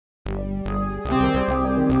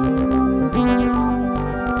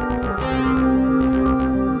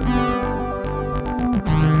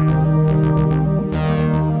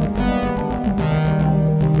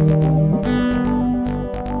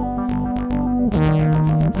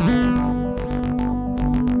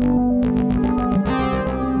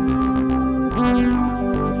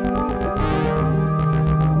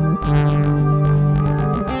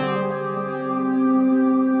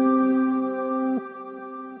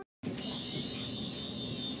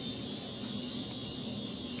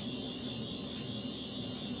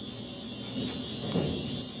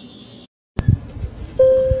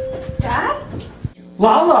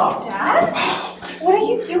Lala! Dad? What are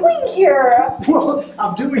you doing here? Well,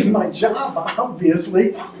 I'm doing my job,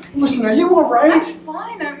 obviously. Listen, are you alright? I'm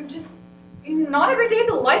fine. I'm just... Not every day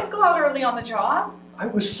the lights go out early on the job. I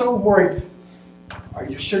was so worried. Are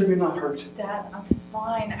you sure you're not hurt? Dad, I'm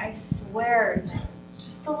fine. I swear.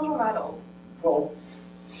 Just a little rattled. Well,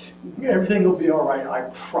 everything will be alright, I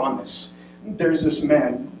promise. There's this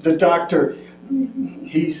man, the doctor.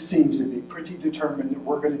 He seems to be pretty determined that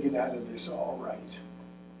we're going to get out of this alright.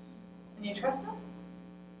 And you trust him?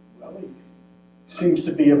 Well, he seems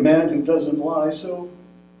to be a man who doesn't lie, so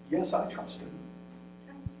yes, I trust him.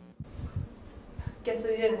 Guess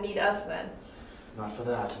they didn't need us then. Not for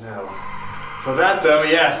that, no. For that, though,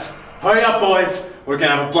 yes. Hurry up, boys! We're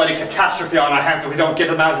gonna have a bloody catastrophe on our hands if we don't get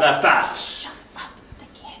them out of there fast. Shut up, the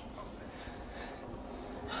kids.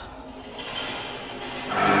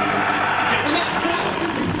 Get them out!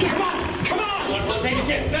 Come on! Come on! Let's take the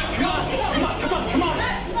kids now! Come on! Come on! Come on! Come on! Come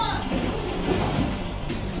on!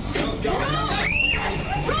 Go! Go! Run!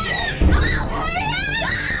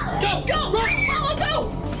 Go! Go! Run! Lala, go!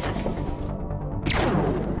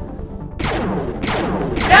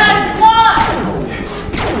 Dad, come on!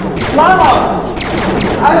 Lala!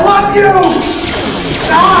 I love you!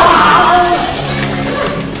 Ah!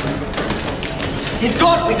 He's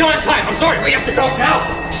gone! We don't have time! I'm sorry! We have to go now!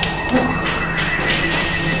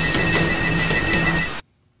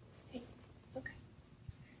 Hey, it's okay.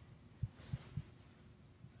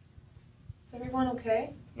 Is everyone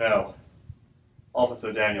okay? No.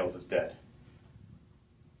 Officer Daniels is dead.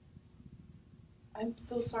 I'm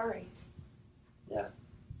so sorry. Yeah,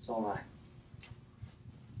 so am I.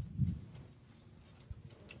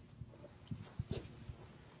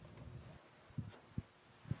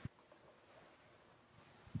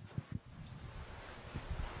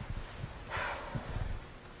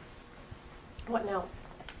 What now?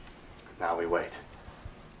 Now we wait.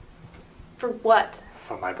 For what?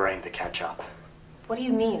 For my brain to catch up. What do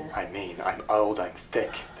you mean? I mean, I'm old, I'm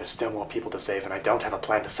thick. There's still more people to save, and I don't have a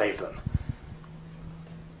plan to save them.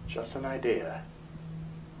 Just an idea.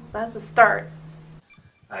 That's a start.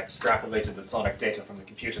 I extrapolated the sonic data from the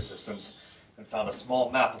computer systems and found a small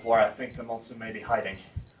map of where I think the monster may be hiding.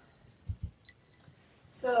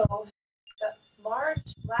 So, the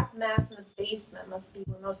large black mass in the basement must be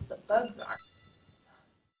where most of the bugs are.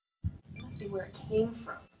 It must be where it came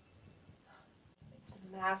from. It's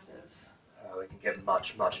massive. It can get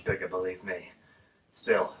much, much bigger, believe me.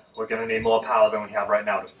 Still, we're gonna need more power than we have right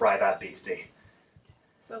now to fry that beastie.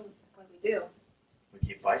 So, what do we do? We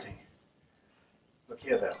keep fighting. Look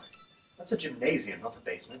here, though. That's a gymnasium, not a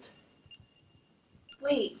basement.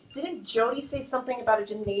 Wait, didn't Jody say something about a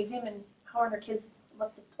gymnasium and how her kids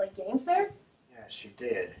love to play games there? Yeah, she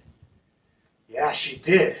did. Yeah, she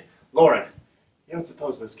did! Lauryn, you don't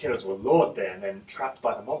suppose those kiddos were lured there and then trapped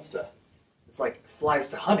by the monster? It's like flies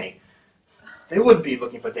to honey. They wouldn't be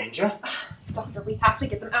looking for danger. Doctor, we have to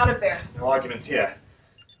get them out of there. No arguments here.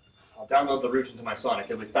 I'll download the route into my Sonic.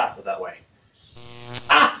 It'll be faster that way.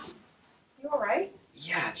 Ah! You alright?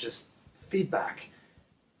 Yeah, just feedback.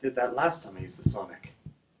 Did that last time I used the Sonic.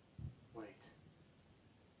 Wait.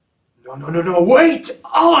 No, wait!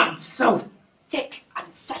 Oh, I'm so thick!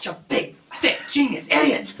 I'm such a big, thick, genius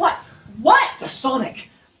idiot! What? What? The Sonic!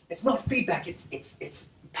 It's not feedback, it's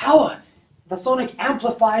power! The Sonic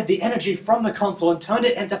amplified the energy from the console and turned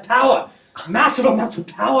it into power! Massive amounts of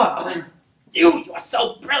power! You are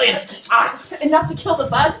so brilliant! Ah! Enough to kill the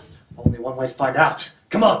bugs? Only one way to find out.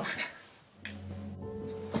 Come on!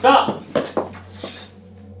 Stop!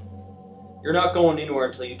 You're not going anywhere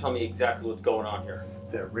until you tell me exactly what's going on here.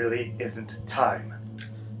 There really isn't time.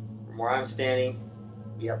 From where I'm standing,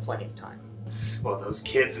 we have plenty of time. Well, those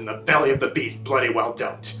kids in the belly of the beast bloody well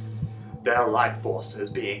don't. Their life force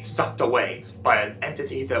is being sucked away by an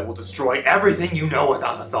entity that will destroy everything you know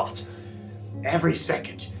without a thought. Every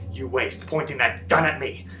second you waste pointing that gun at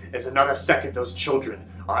me is another second those children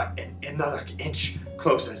are another inch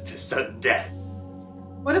closer to certain death.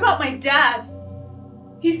 What about my dad?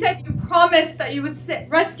 He said you promised that you would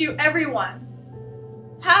rescue everyone.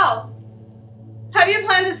 How? How do you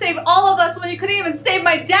plan to save all of us when you couldn't even save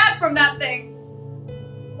my dad from that thing?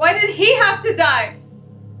 Why did he have to die?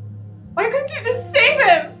 Why couldn't you just save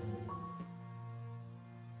him?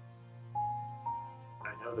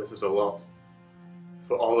 I know this is a lot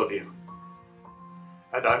for all of you.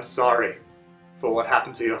 And I'm sorry for what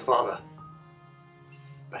happened to your father.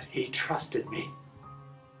 But he trusted me.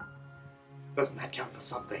 Doesn't that count for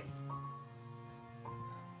something?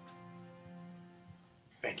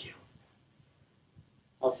 Thank you.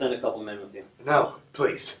 I'll send a couple men with you. No,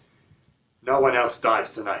 please. No one else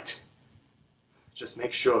dies tonight. Just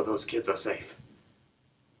make sure those kids are safe.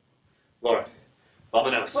 Lauryn,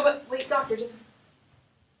 vamonos. Wait, doctor, just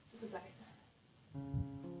a second.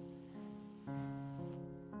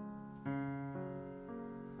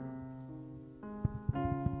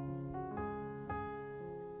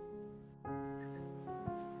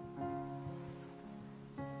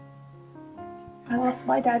 I lost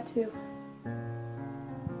my dad too.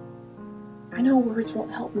 I know words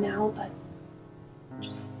won't help now, but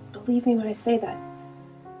just believe me when I say that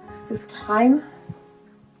with time,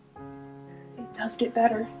 it does get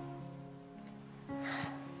better.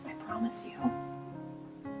 I promise you.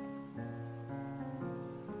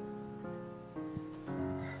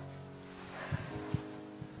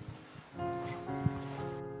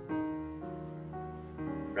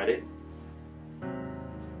 Ready?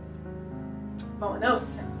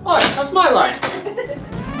 Vamonos. What? That's my line.